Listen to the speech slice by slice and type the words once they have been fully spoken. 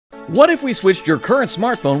What if we switched your current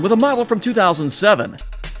smartphone with a model from 2007?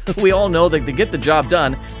 We all know that to get the job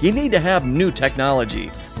done, you need to have new technology.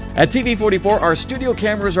 At TV44, our studio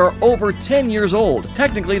cameras are over 10 years old.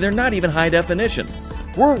 Technically, they're not even high definition.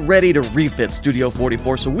 We're ready to refit Studio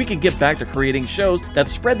 44 so we can get back to creating shows that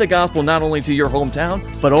spread the gospel not only to your hometown,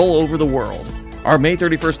 but all over the world. Our May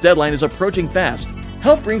 31st deadline is approaching fast.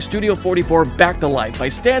 Help bring Studio 44 back to life by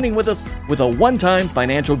standing with us with a one-time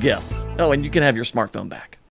financial gift. Oh, and you can have your smartphone back.